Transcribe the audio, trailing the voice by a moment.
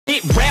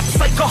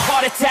a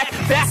heart attack.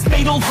 Fast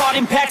fatal heart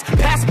impact.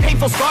 Past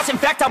painful scars. In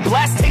fact, I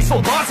blast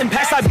tasteful bars and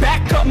past. I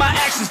back up my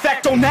actions.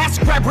 Fact, don't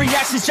ask. Grab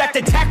reactions. Jacked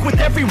attack with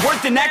every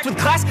word. Then act with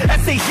class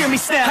as they hear me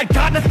snap. I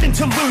got nothing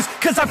to lose,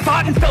 cause I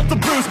fought and felt the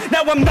bruise.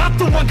 Now I'm not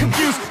the one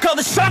confused. Call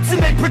the shots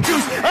and they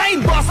produce. I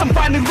ain't lost, I'm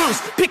finally loose.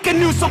 Pick a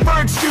new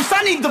silver juice.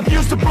 I need the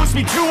views to boost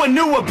me to a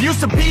new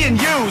abuse of being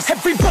used.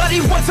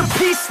 Everybody wants a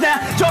piece now.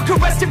 Y'all can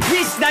rest in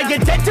peace now. You're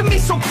dead to me,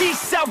 so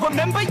peace out.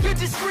 Remember, you're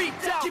discreet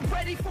now. Get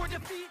ready for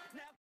defeat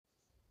now.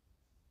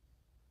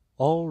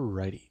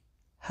 Alrighty.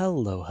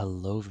 Hello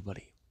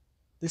everybody.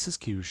 This is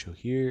Kirusho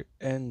here,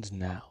 and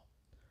now,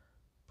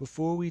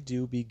 before we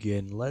do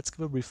begin, let's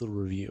give a brief little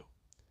review.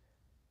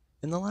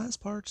 In the last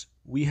part,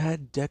 we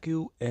had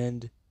Deku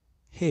and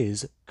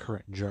his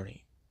current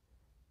journey.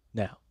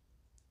 Now,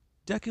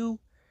 Deku,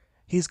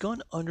 he's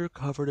gone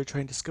undercover to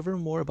try and discover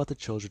more about the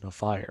Children of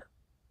Fire.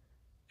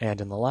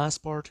 And in the last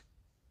part,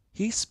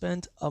 he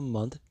spent a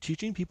month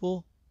teaching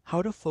people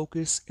how to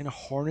focus and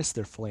harness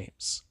their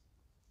flames.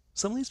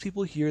 Some of these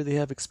people here, they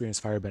have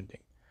experienced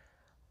firebending.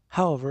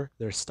 However,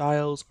 their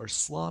styles are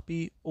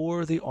sloppy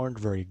or they aren't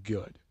very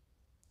good.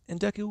 And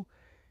Deku,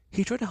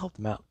 he tried to help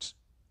them out.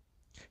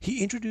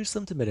 He introduced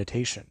them to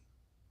meditation.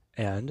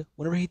 And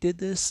whenever he did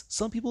this,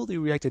 some people, they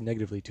reacted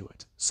negatively to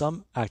it.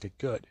 Some acted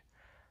good.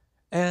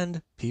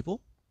 And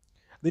people,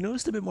 they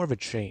noticed a bit more of a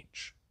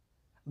change.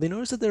 They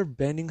noticed that their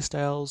bending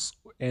styles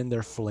and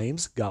their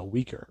flames got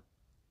weaker.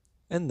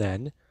 And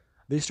then,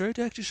 they started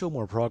to actually show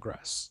more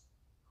progress.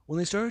 When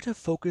they started to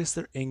focus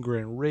their anger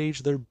and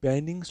rage, their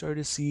bending started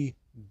to see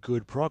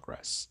good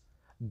progress.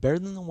 Better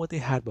than what they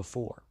had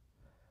before.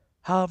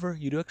 However,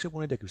 you do actually have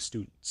one of Deku's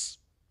students.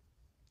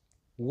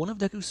 One of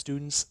Deku's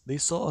students, they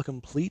saw a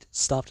complete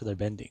stop to their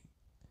bending.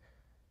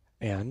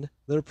 And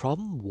their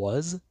problem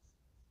was,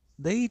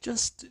 they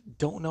just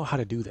don't know how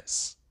to do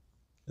this.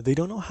 They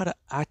don't know how to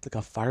act like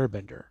a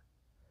firebender.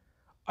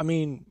 I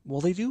mean,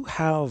 while they do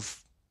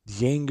have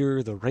the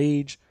anger, the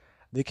rage,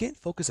 they can't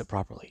focus it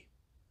properly.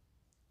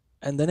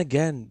 And then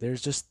again,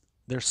 there's just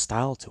their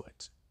style to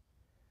it.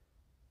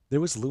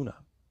 There was Luna.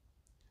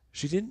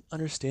 She didn't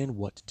understand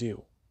what to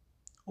do,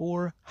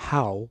 or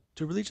how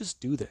to really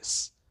just do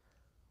this.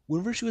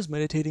 Whenever she was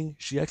meditating,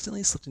 she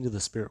accidentally slipped into the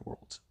spirit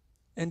world,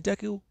 and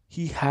Deku,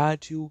 he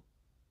had to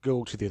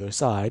go to the other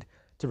side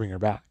to bring her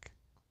back.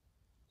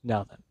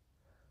 Now then,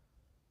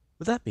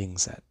 with that being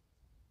said,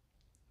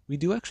 we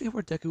do actually have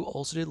where Deku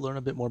also did learn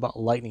a bit more about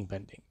lightning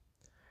bending.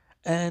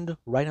 And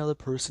right now the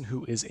person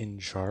who is in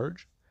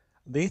charge,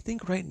 they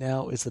think right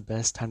now is the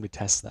best time to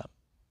test them.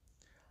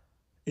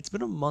 It's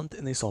been a month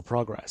and they saw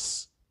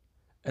progress.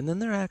 And then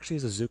there actually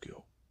is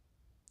Izuku.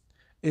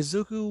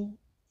 Izuku,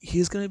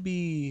 he's going to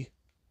be,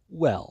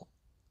 well,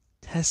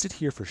 tested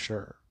here for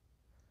sure.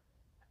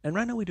 And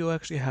right now we do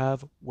actually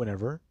have,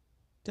 whenever,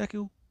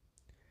 Deku,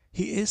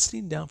 he is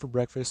sitting down for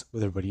breakfast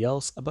with everybody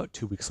else about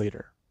 2 weeks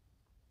later.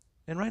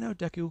 And right now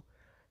Deku,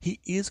 he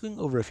is going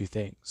over a few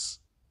things.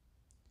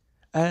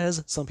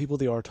 As some people,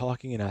 they are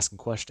talking and asking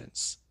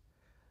questions.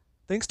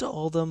 Thanks to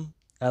all of them,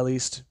 at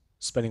least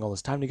spending all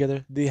this time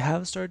together, they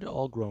have started to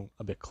all grow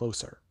a bit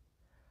closer.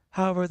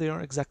 However, they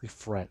aren't exactly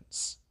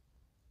friends.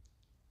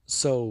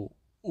 So,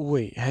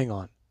 wait, hang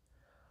on.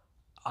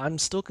 I'm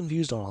still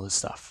confused on all this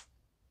stuff.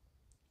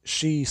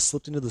 She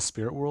slipped into the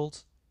spirit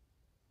world?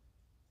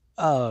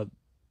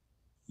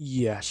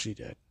 Yeah, she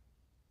did.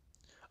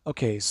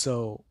 Okay,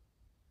 so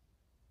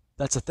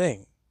that's a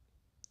thing.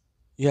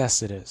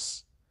 Yes, it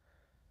is.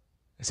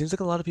 It seems like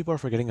a lot of people are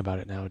forgetting about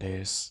it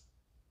nowadays.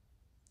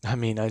 I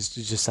mean, it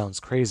just sounds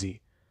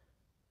crazy.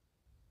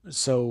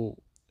 So,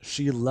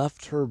 she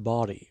left her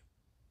body,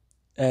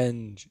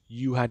 and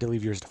you had to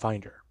leave yours to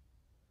find her.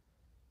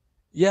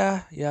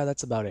 Yeah,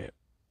 that's about it.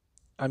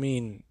 I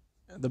mean,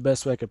 the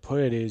best way I could put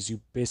it is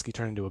you basically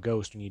turn into a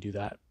ghost when you do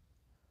that.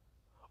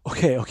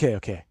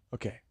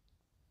 Okay.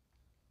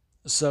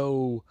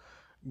 So,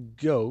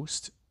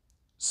 ghost,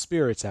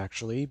 spirits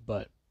actually,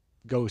 but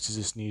ghost is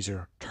just an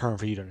easier term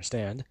for you to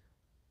understand.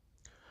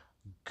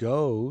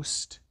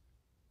 Ghosts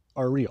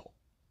are real.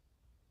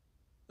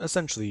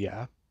 Essentially,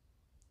 yeah.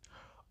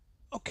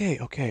 Okay.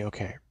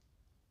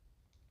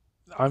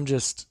 I'm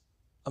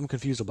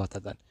confused about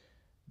that then.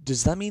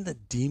 Does that mean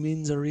that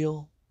demons are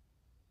real?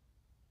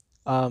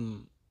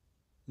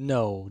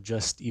 No,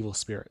 just evil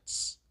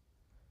spirits.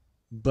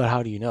 But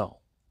how do you know?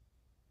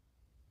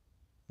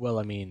 Well,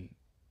 I mean,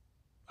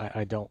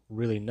 I don't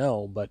really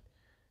know, but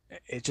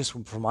it's just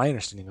from my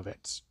understanding of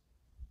it.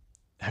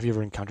 Have you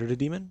ever encountered a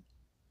demon?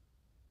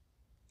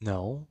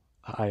 No,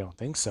 I don't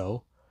think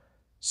so.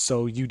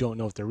 So you don't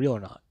know if they're real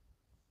or not.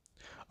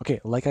 Okay,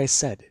 like I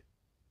said,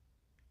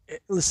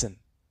 listen,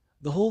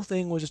 the whole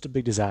thing was just a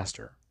big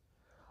disaster.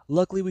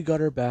 Luckily, we got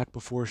her back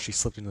before she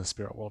slipped into the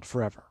spirit world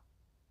forever.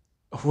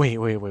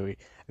 Wait.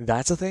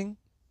 That's a thing?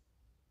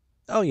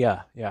 Oh,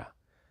 yeah.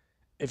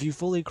 If you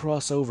fully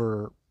cross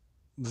over,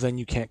 then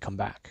you can't come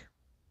back.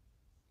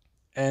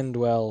 And,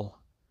 well,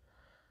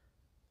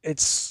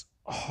 it's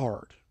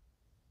hard.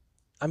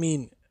 I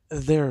mean,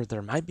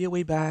 there might be a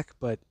way back,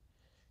 but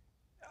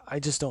I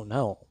just don't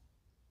know.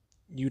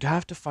 you'd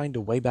have to find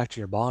a way back to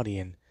your body,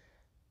 and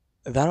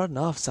that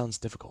enough sounds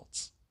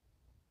difficult.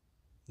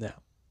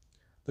 Now,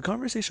 the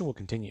conversation will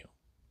continue.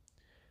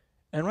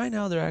 And right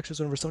now, they're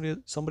actually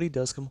whenever somebody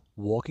does come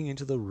walking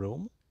into the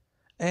room,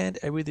 and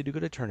everybody do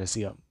get a turn to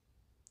see them.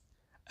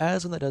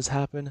 As when that does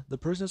happen, the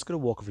person is going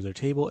to walk over to their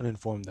table and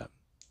inform them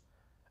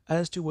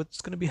as to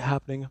what's going to be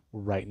happening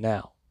right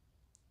now.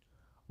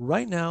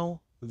 Right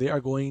now, they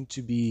are going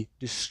to be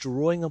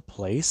destroying a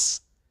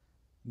place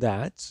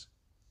that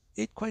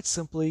it quite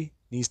simply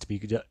needs to be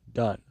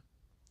done.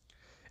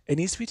 It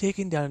needs to be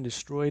taken down and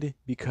destroyed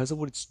because of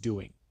what it's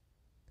doing.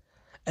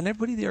 And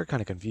everybody there are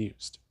kind of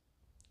confused.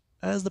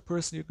 As the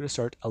person, you're going to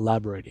start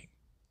elaborating.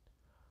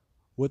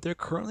 What they're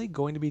currently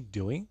going to be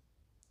doing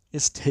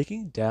is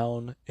taking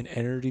down an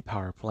energy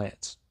power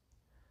plant.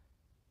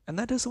 And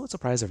that doesn't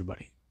surprise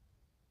everybody.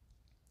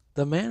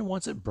 The man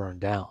wants it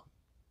burned down.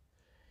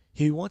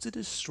 He wants it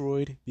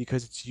destroyed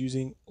because it's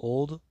using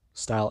old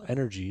style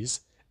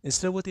energies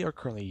instead of what they are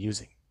currently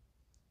using.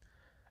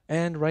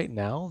 And right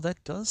now,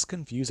 that does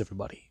confuse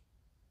everybody.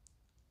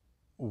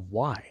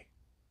 Why?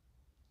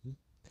 It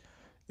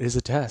is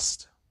a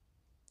test.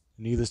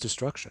 Needless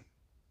destruction.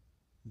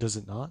 Does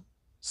it not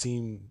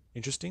seem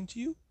interesting to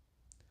you?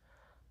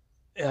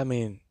 I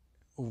mean,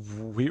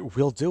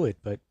 we'll do it,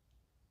 but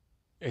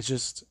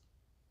it's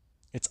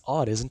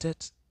odd, isn't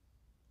it?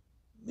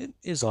 It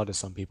is odd to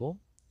some people.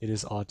 It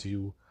is odd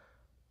to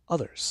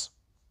others.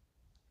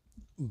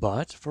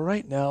 But for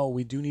right now,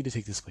 we do need to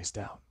take this place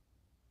down.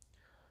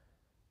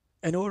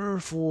 In order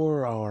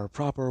for our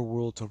proper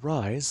world to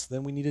rise,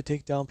 then we need to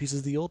take down pieces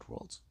of the old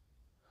world.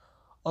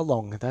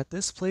 Along with that,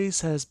 this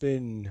place has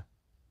been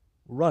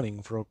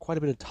running for quite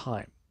a bit of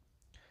time.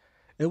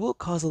 It will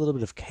cause a little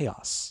bit of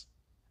chaos.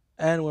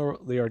 And while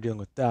they are dealing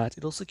with that,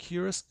 it'll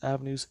secure us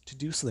avenues to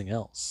do something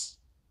else.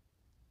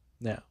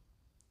 Now,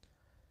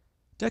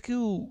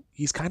 Deku,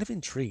 he's kind of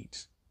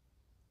intrigued.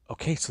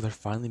 Okay, so they're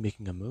finally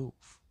making a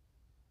move.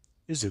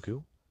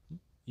 Izuku?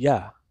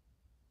 Yeah.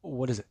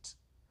 What is it?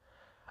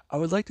 I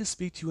would like to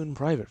speak to you in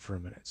private for a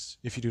minute,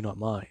 if you do not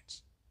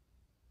mind.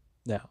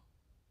 Now,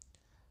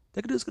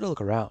 Deku is going to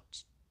look around.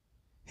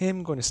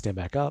 Him going to stand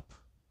back up,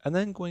 and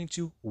then going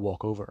to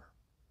walk over.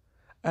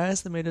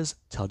 As the maidens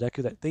tell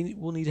Deku that they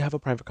will need to have a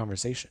private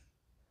conversation.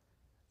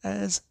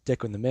 As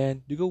Deku and the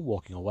man do go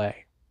walking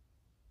away.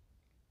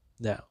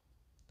 Now,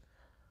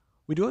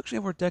 we do actually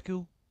have our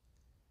Deku.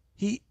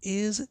 He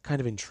is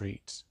kind of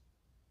intrigued.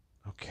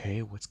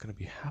 Okay, what's going to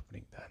be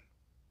happening then?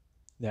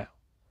 Now,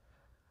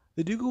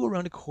 they do go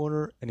around a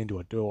corner and into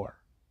a door,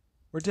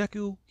 where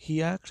Deku,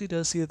 he actually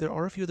does see that there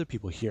are a few other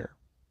people here.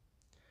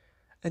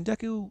 And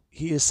Deku,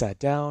 he is sat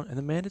down, and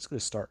the man is going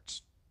to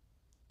start.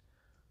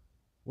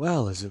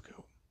 Well,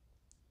 Izuku,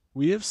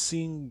 we have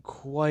seen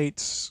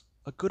quite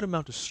a good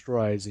amount of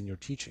strides in your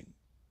teaching.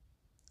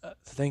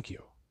 Thank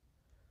you.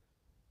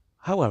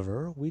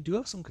 However, we do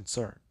have some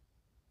concern.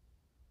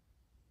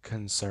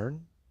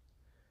 Concern?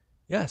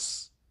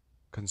 Yes,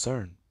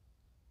 concern.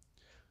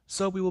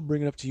 So we will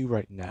bring it up to you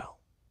right now.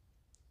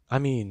 I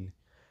mean,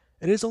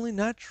 it is only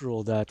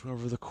natural that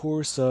over the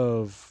course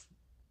of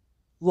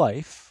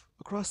life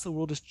across the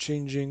world is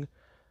changing,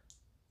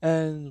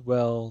 and,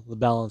 well, the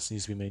balance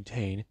needs to be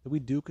maintained, that we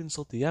do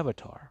consult the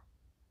Avatar.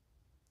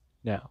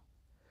 Now,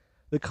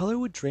 the color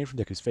would drain from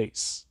Deku's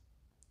face,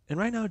 and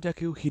right now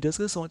Deku, he does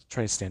this want to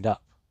try to stand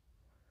up.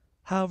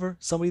 However,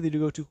 somebody they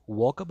do go to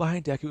walk up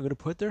behind Deku and going to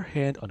put their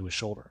hand onto his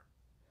shoulder.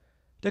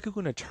 Deku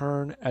going to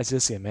turn as he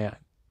does see a man,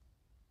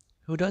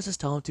 who does just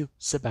tell him to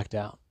sit back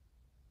down.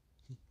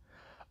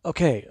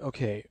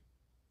 Okay,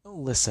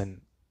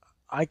 listen,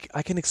 I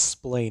can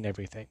explain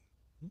everything.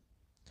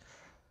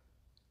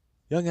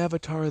 Young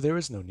Avatar, there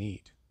is no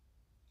need.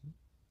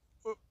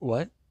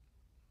 What?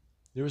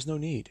 There is no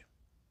need.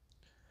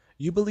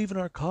 You believe in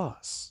our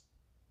cause,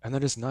 and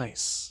that is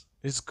nice.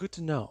 It is good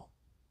to know.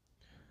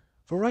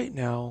 For right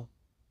now,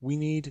 we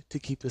need to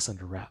keep this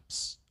under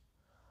wraps.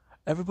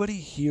 Everybody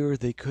here,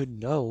 they could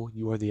know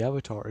you are the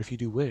Avatar if you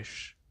do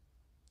wish.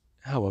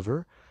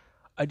 However,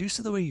 I do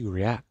see the way you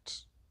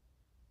react.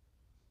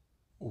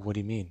 What do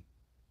you mean?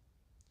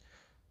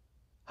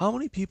 How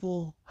many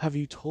people have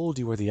you told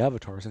you are the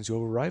Avatar since you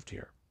have arrived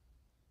here?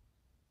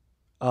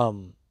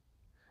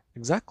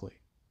 Exactly.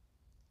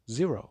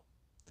 0.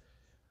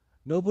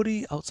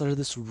 Nobody outside of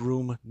this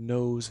room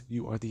knows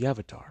you are the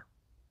Avatar.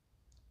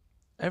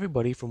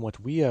 Everybody, from what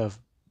we have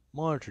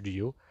monitored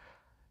you,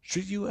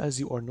 treat you as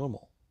you are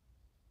normal.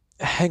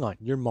 Hang on,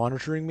 you're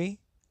monitoring me?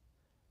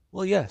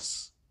 Well,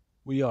 yes,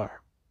 we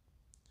are.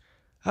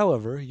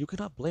 However, you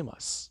cannot blame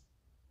us.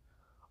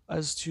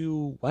 As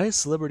to why a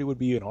celebrity would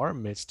be in our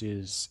midst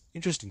is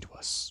interesting to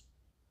us.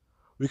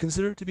 We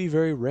consider it to be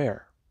very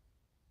rare.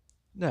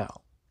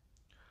 Now,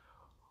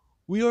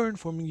 we are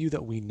informing you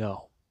that we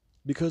know,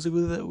 because we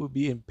believe that it would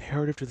be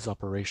imperative to this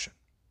operation.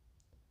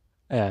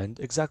 And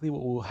exactly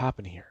what will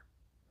happen here.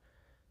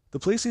 The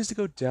place needs to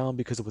go down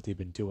because of what they've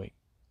been doing.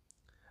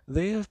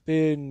 They have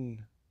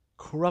been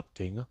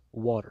corrupting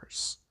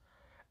waters,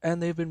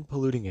 and they've been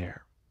polluting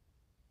air.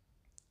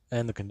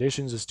 And the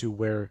conditions as to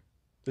where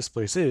this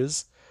place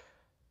is,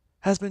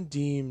 has been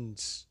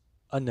deemed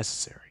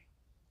unnecessary.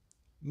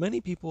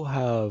 Many people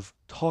have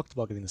talked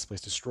about getting this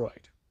place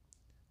destroyed.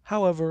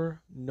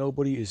 However,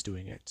 nobody is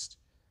doing it.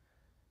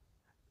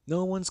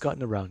 No one's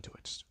gotten around to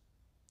it.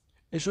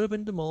 It should have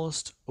been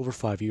demolished over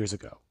 5 years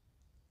ago.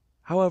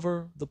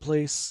 However, the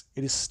place,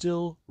 it is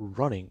still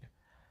running,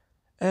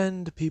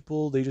 and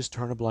people, they just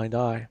turn a blind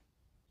eye.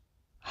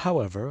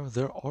 However,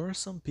 there are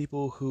some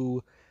people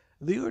who,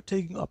 they are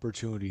taking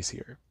opportunities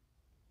here.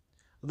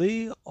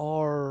 They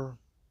are,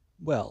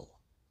 well,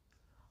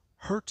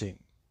 hurting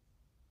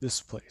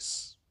this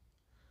place.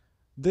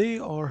 They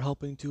are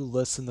helping to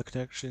lessen the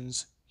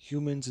connections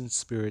humans and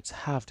spirits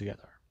have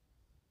together.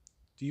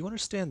 Do you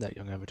understand that,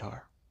 young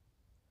Avatar?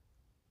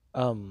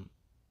 Um,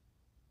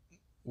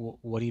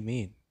 what do you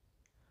mean?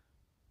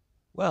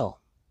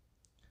 Well,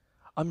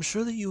 I'm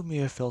sure that you may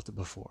have felt it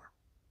before,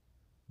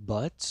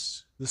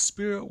 but the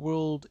spirit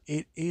world,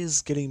 it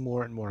is getting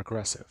more and more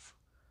aggressive.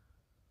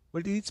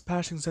 With each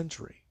passing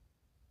century,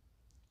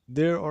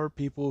 there are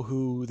people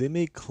who they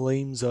make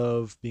claims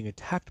of being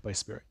attacked by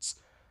spirits.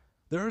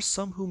 There are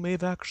some who may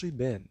have actually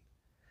been,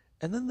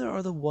 and then there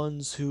are the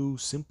ones who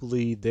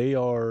simply they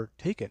are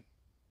taken.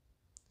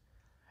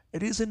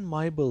 It is in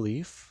my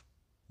belief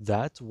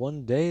that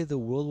one day the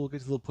world will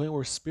get to the point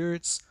where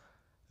spirits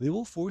they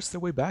will force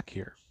their way back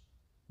here.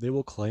 They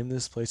will claim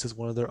this place as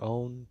one of their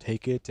own,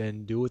 take it,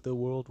 and do with the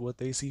world what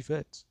they see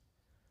fit.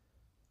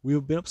 We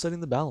have been upsetting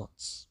the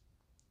balance.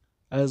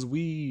 As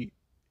we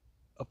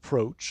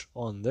approach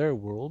on their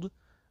world,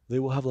 they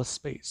will have less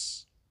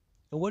space.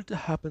 And what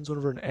happens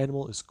whenever an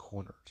animal is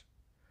cornered?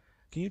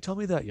 Can you tell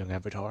me that, young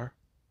Avatar?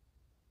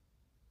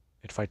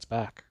 It fights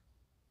back.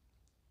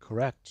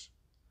 Correct.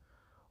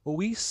 What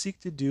we seek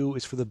to do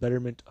is for the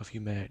betterment of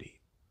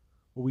humanity.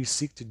 What we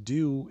seek to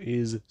do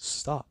is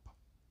stop.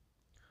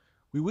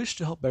 We wish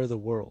to help better the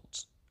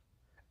world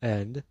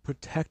and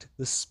protect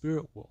the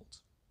spirit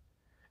world.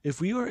 If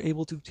we are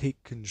able to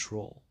take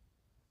control,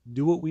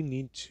 do what we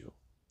need to,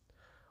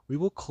 we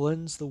will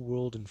cleanse the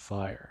world in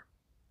fire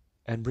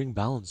and bring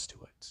balance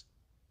to it.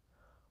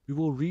 We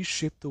will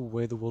reshape the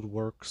way the world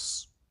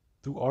works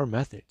through our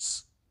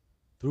methods,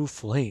 through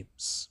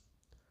flames.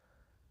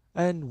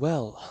 And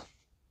well,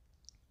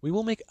 we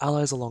will make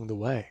allies along the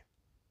way.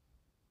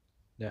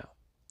 Now,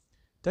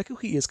 Deku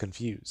he is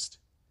confused.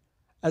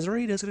 As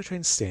Ray does go to try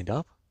and stand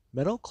up,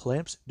 metal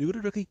clamps do go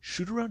to directly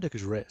shoot around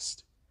Deku's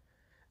wrist.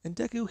 And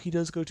Deku he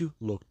does go to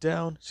look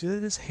down, see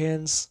that his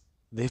hands,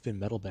 they've been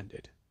metal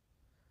bended.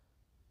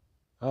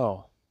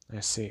 Oh,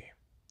 I see.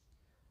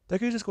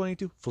 Deku is just going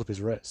to flip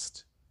his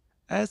wrist.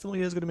 As the one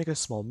he is going to make a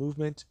small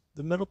movement,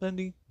 the metal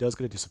bending does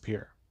go to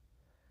disappear.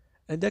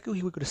 And Deku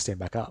he would go to stand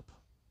back up.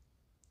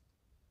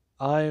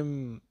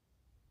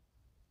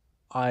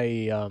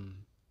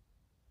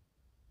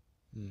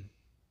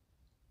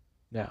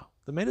 Now,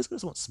 the man is going to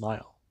somewhat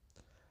smile.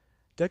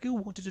 Deku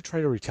wanted to try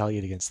to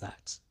retaliate against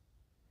that.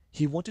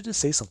 He wanted to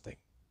say something.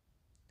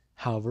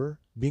 However,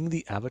 being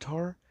the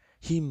Avatar,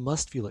 he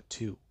must feel it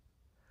too.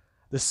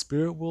 The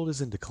spirit world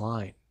is in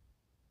decline.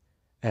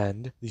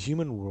 And the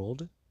human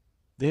world,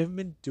 they haven't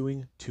been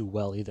doing too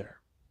well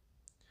either.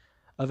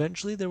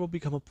 Eventually, there will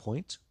become a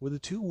point where the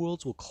two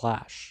worlds will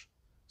clash.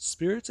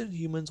 Spirits and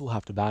humans will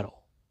have to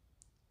battle.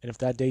 And if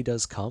that day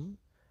does come,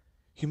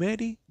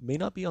 humanity may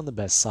not be on the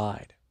best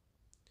side.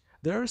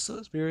 There are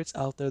spirits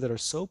out there that are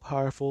so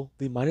powerful,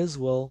 they might as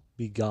well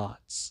be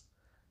gods.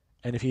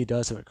 And if he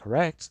does have it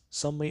correct,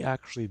 some may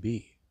actually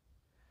be.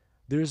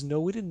 There is no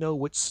way to know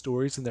which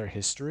stories in their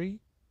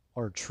history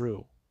are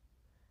true,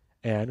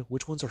 and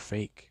which ones are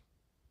fake.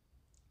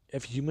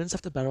 If humans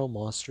have to battle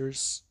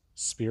monsters,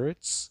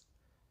 spirits,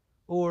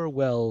 or,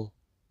 well,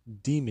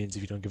 demons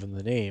if you don't give them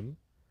the name,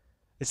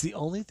 it's the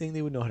only thing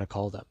they would know how to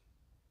call them.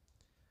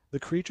 The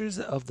creatures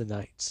of the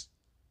night,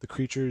 the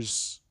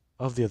creatures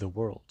of the other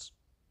world.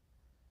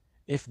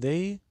 If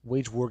they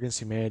wage war against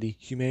humanity,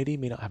 humanity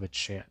may not have a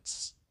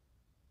chance.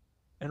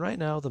 And right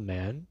now, the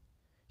man,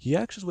 he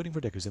actually is waiting for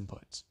Deku's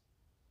input.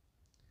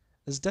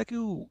 As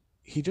Deku,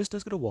 he just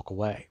does get to walk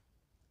away.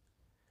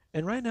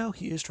 And right now,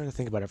 he is trying to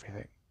think about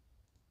everything.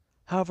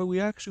 However, we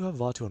actually have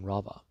Vaatu and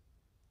Rava,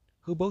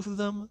 who both of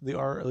them, they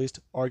are at least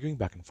arguing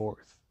back and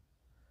forth.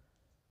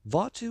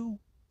 Vaatu,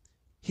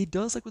 he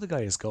does like where the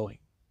guy is going.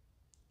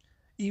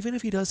 Even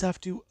if he does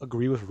have to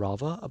agree with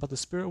Rava about the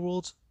spirit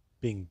world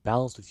being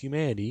balanced with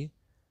humanity,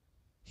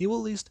 he will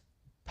at least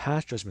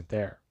pass judgment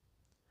there.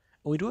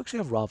 And we do actually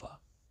have Rava.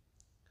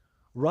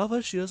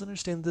 Rava, she does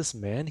understand this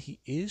man, he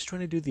is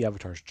trying to do the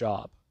Avatar's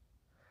job.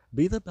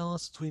 Be the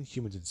balance between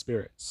humans and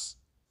spirits.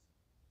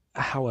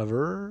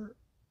 However,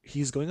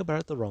 he's going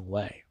about it the wrong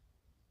way.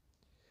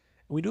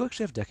 And we do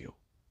actually have Deku.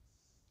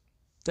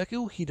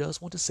 Deku, he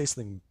does want to say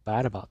something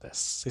bad about this,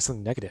 say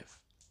something negative.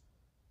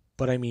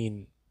 But I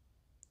mean,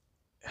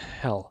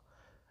 hell,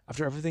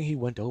 after everything he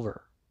went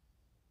over,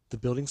 the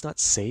building's not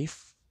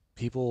safe,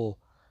 people,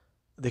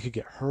 they could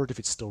get hurt if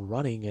it's still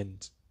running,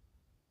 and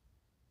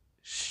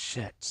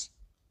shit.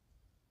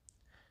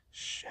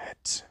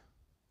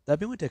 That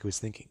being what Deku is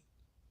thinking.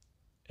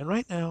 And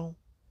right now,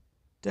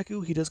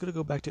 Deku, he does gotta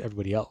go back to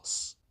everybody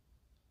else.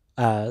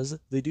 as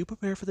they do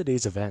prepare for the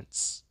day's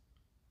events.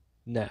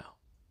 Now,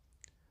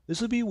 this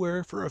would be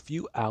where for a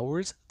few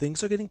hours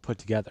things are getting put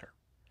together.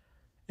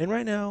 And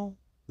right now,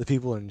 the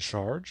people in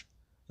charge,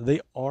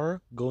 they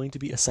are going to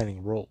be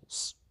assigning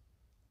roles.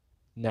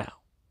 Now,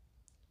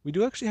 we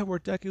do actually have where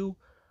Deku,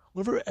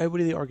 whenever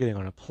everybody they are getting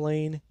on a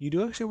plane, you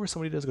do actually have where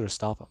somebody does go to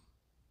stop him.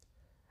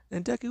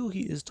 And Deku,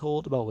 he is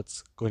told about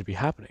what's going to be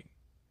happening.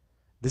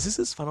 This is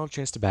his final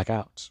chance to back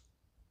out.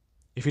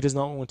 If he does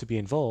not want to be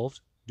involved,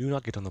 do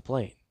not get on the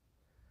plane.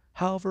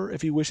 However,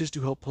 if he wishes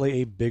to help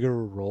play a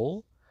bigger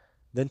role,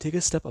 then take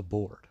a step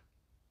aboard.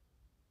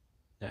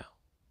 Now,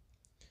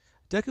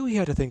 Deku, he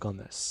had to think on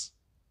this.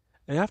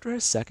 And after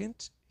a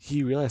second,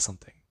 he realized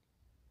something.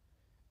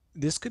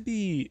 This could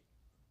be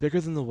bigger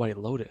than the White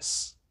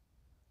Lotus.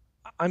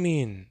 I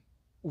mean,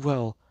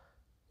 well,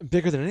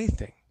 bigger than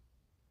anything.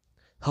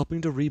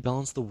 Helping to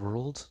rebalance the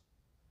world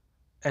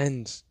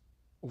and,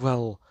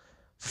 well,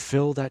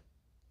 fulfill that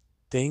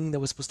thing that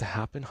was supposed to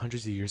happen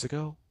hundreds of years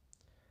ago.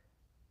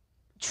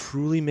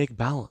 Truly make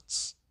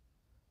balance.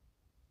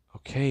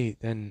 Okay,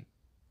 then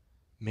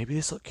maybe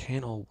this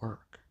can all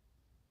work.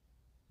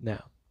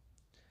 Now,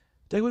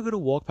 Deku would go to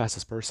walk past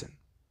this person,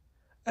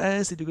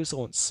 as they do go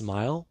so and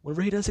smile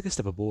whenever he does take a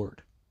step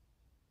aboard.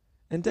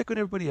 And Deku and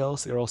everybody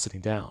else, they are all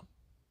sitting down.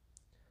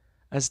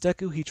 As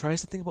Deku, he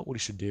tries to think about what he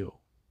should do.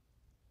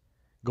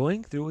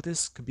 Going through with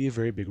this could be a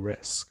very big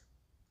risk.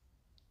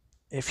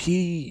 If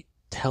he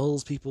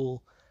tells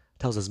people,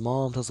 tells his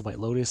mom, tells the White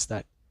Lotus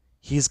that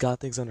he's got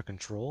things under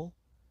control,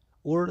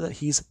 or that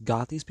he's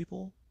got these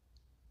people,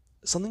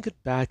 something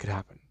bad could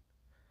happen.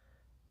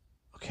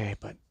 Okay,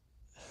 but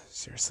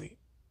seriously,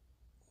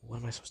 what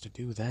am I supposed to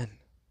do then?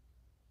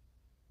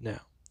 Now,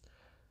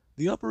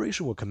 the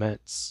operation will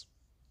commence.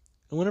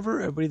 And whenever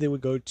everybody they would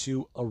go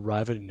to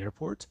arrive at an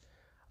airport,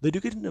 they do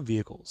get into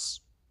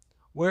vehicles,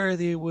 where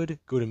they would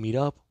go to meet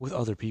up with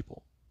other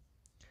people.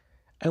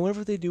 And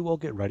whenever they do all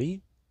get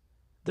ready,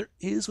 there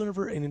is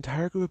whenever an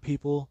entire group of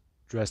people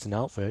dressed in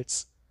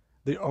outfits,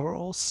 they are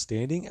all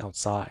standing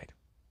outside.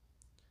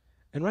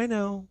 And right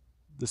now,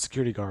 the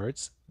security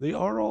guards, they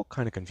are all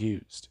kind of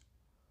confused,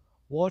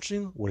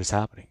 watching what is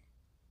happening.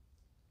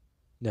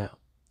 Now,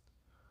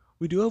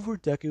 we do have where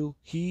Deku,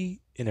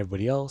 he, and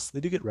everybody else, they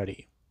do get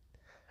ready,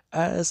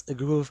 as a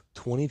group of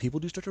 20 people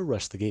do start to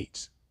rush the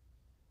gate.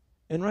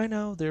 And right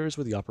now, there is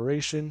where the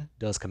operation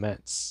does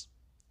commence.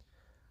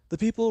 The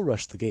people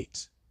rush the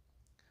gate,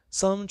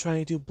 some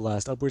trying to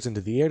blast upwards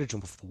into the air to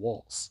jump off the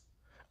walls,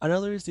 and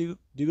others do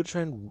go to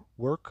try and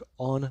work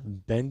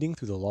on bending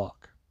through the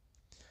lock.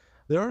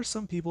 There are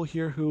some people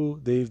here who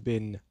they've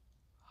been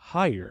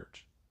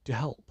hired to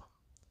help.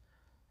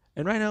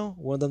 And right now,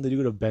 one of them, they do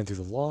go to bend through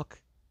the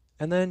lock,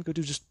 and then go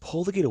to just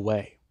pull the gate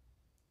away.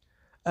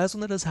 As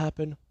when that does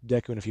happen,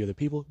 Deku and a few other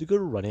people do go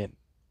to run in.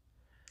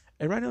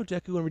 And right now,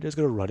 Deku, whenever he does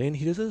go to run in,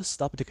 he does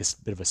stop and take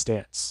a bit of a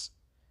stance.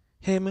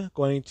 Him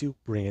going to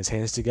bring his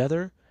hands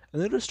together,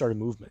 and then to start a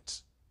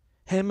movement.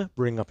 Him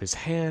bring up his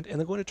hand, and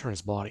then going to turn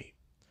his body.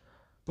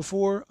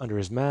 Before, under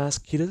his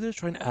mask, he does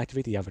try and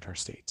activate the avatar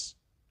states.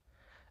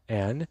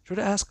 And try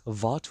to ask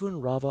Vaatu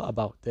and Rava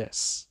about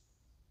this.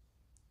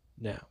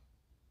 Now,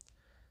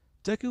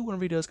 Deku,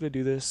 whenever he does go to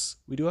do this,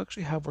 we do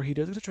actually have where he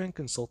does go to try and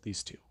consult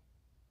these two.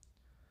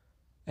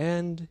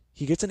 And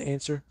he gets an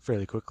answer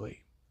fairly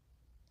quickly.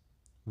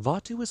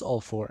 Vaatu is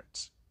all for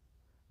it.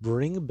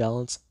 Bring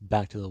balance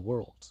back to the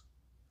world.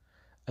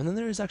 And then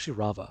there is actually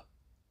Rava.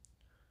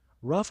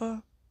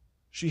 Rava,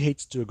 she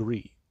hates to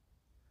agree.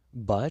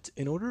 But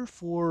in order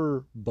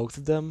for both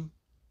of them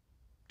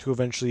to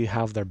eventually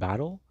have their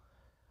battle,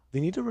 they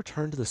need to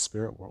return to the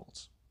spirit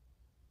world.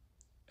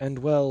 And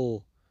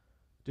well,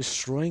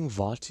 destroying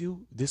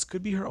Vaatu, this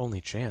could be her only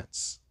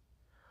chance.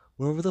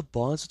 Whenever the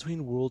bonds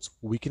between worlds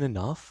weaken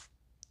enough,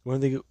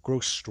 when they grow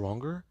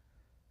stronger,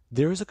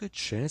 there is a good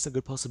chance, a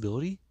good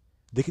possibility,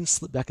 they can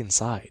slip back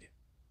inside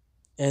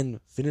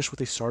and finish what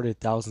they started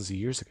thousands of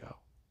years ago.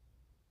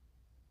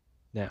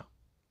 Now,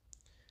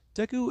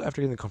 Deku,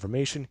 after getting the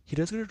confirmation, he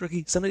does go to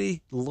directly send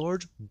a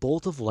large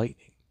bolt of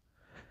lightning.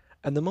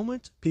 And the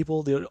moment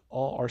people, they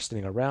all are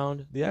standing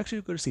around, they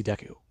actually go to see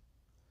Deku.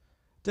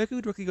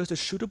 Deku directly goes to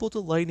shoot a bolt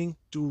of lightning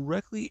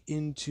directly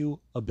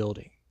into a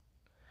building.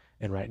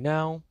 And right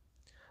now,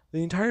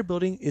 the entire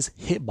building is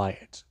hit by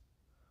it.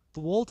 The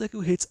wall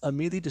Deku hits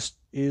immediately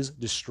is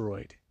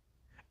destroyed,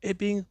 it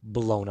being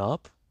blown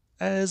up,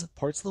 as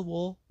parts of the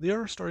wall, they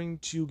are starting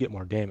to get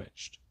more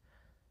damaged.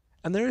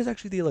 And there is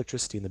actually the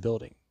electricity in the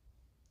building.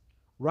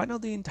 Right now,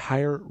 the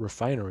entire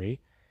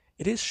refinery,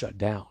 it is shut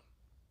down.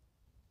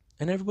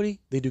 And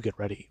everybody, they do get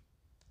ready,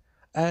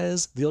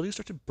 as the LEDs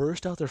start to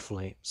burst out their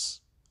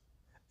flames.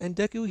 And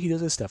Deku, he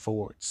does a step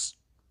forwards.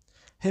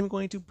 Him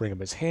going to bring up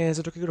his hands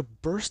and going to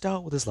burst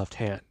out with his left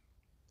hand.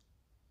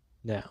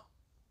 Now,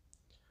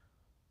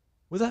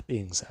 with that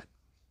being said,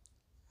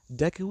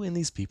 Deku and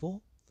these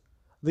people,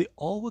 they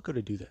all would go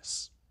to do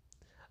this.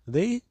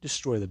 They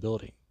destroy the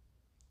building,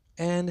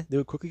 and they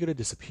would quickly go to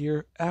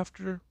disappear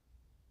after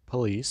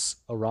police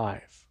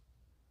arrive.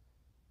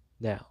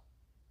 Now,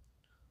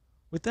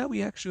 with that,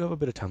 we actually have a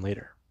bit of time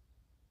later.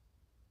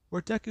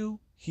 where Deku,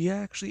 he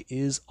actually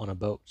is on a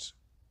boat.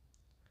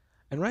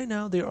 And right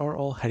now they are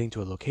all heading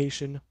to a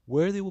location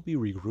where they will be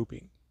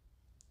regrouping.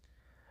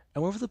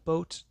 And whenever the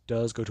boat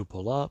does go to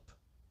pull up,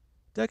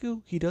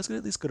 Deku, he does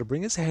at least go to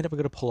bring his hand up and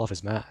go to pull off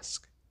his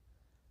mask.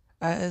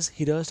 As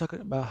he does talk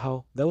about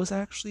how that was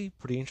actually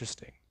pretty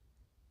interesting.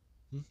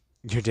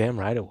 You're damn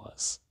right it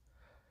was.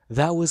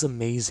 That was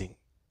amazing.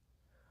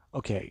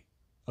 Okay,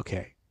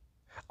 okay.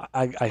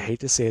 I hate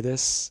to say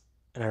this,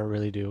 and I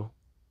really do.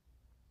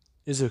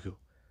 Izuku,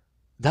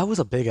 that was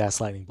a big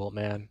ass lightning bolt,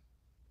 man.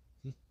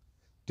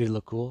 Did it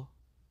look cool?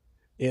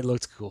 It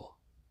looked cool.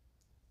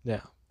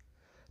 Now,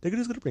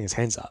 Deku gonna bring his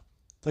hands up.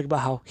 Talk about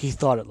how he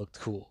thought it looked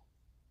cool.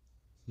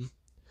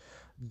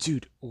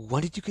 Dude,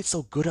 when did you get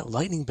so good at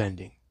lightning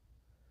bending?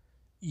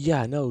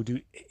 Yeah, no,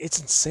 dude, it's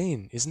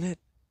insane, isn't it?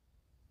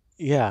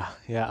 Yeah.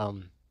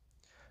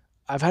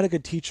 I've had a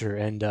good teacher,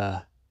 and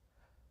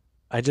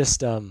I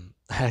just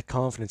had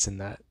confidence in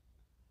that.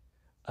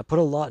 I put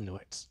a lot into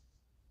it.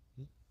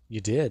 You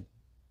did.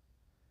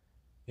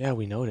 Yeah,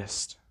 we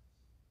noticed.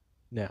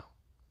 Now,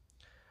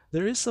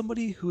 there is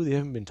somebody who they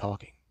haven't been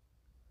talking,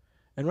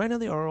 and right now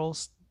they are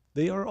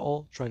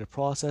all trying to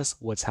process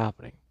what's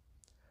happening.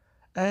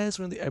 As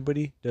when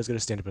everybody does get to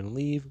stand up and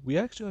leave, we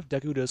actually have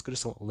Deku does get to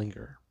somewhat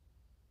linger.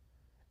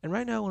 And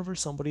right now, whenever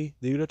somebody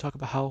they go to talk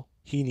about how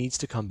he needs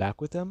to come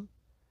back with them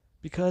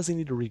because they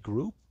need to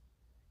regroup,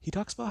 he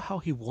talks about how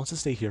he wants to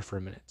stay here for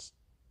a minute.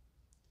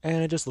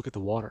 And I just look at the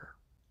water.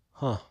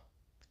 Huh.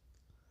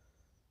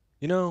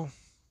 You know,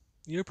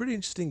 you're a pretty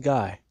interesting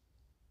guy.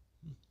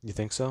 You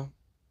think so?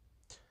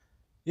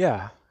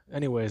 Yeah.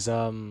 Anyways,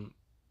 I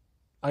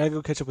gotta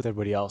go catch up with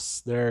everybody else.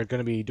 They're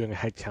gonna be doing a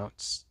head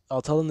count.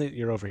 I'll tell them that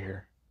you're over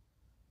here.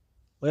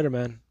 Later,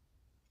 man.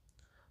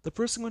 The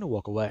person's going to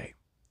walk away.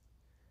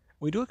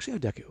 We do actually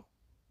have Deku.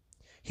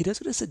 He does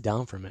get to sit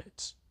down for a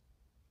minute.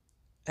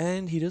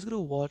 And he does get to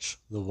watch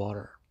the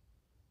water.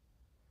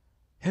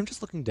 Him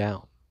just looking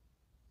down.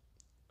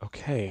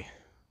 Okay.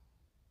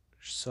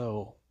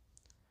 So,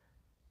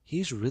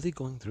 he's really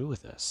going through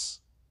with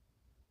this.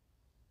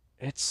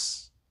 It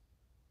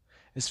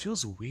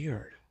feels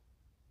weird.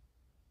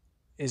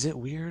 Is it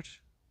weird?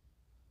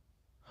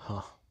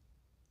 Huh.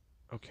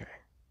 Okay.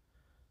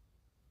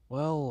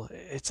 Well,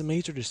 it's a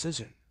major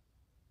decision.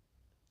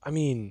 I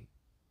mean,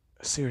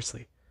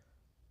 seriously,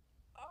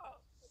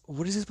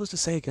 what is he supposed to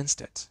say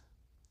against it?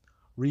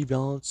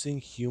 Rebalancing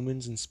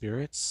humans and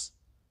spirits?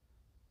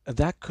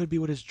 That could be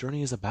what his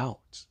journey is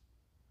about.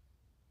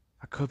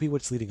 That could be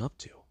what it's leading up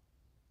to.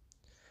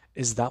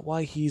 Is that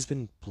why he's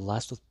been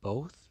blessed with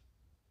both?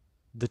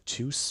 The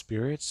two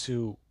spirits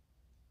who,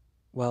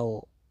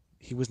 well,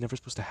 he was never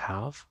supposed to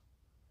have?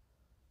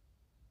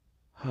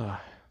 Huh.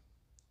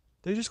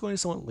 They're just going to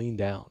somewhat lean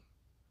down,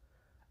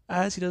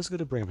 as he does go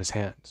to bring up his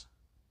hand.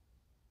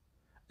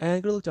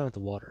 And go to look down at the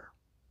water.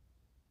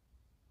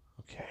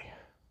 Okay.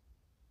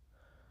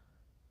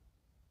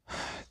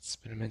 It's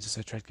been a minute since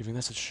I tried giving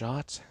this a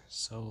shot,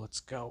 so let's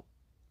go.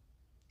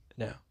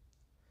 Now,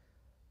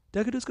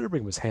 Deku is going to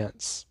bring up his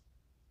hands.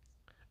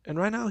 And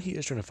right now he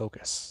is trying to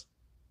focus.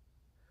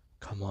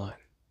 Come on.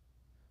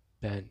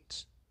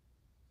 Bend.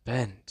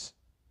 Bend.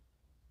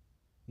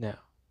 Now,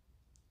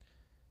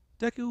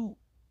 Deku,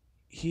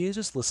 he is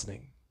just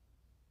listening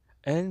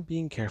and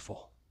being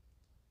careful.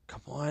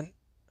 Come on.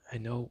 I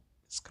know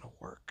it's going to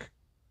work.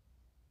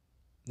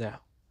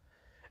 Now,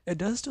 it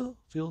does still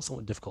feel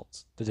somewhat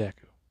difficult to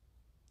Deku.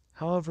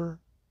 However,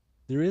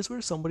 there is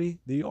where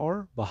they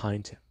are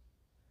behind him.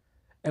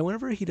 And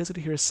whenever he does get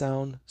to hear a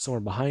sound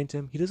somewhere behind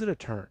him, he does get a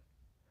turn.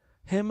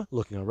 Him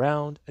looking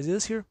around as he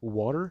does hear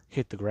water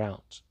hit the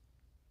ground.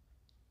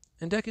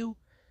 And Deku,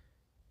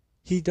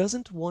 he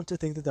doesn't want to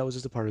think that that was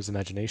just a part of his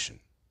imagination.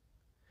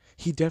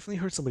 He definitely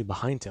heard somebody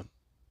behind him.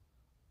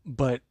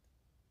 But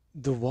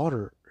the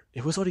water,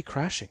 it was already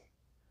crashing.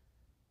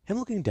 Him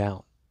looking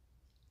down.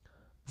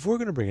 Before we're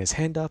going to bring his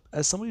hand up,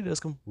 as somebody does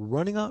come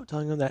running out,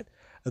 telling him that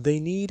they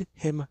need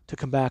him to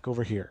come back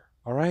over here.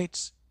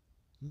 Alright?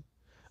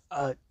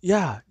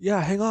 Yeah,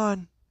 hang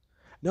on.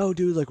 No,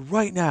 dude, like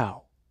right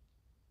now.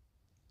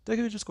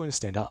 Deku is just going to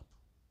stand up.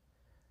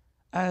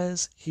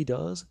 As he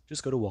does,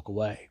 just go to walk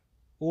away.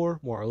 Or,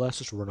 more or less,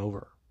 just run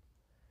over.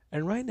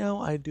 And right now,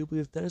 I do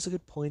believe that is a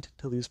good point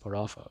to leave this part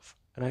off of.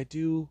 And I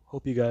do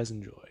hope you guys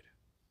enjoyed.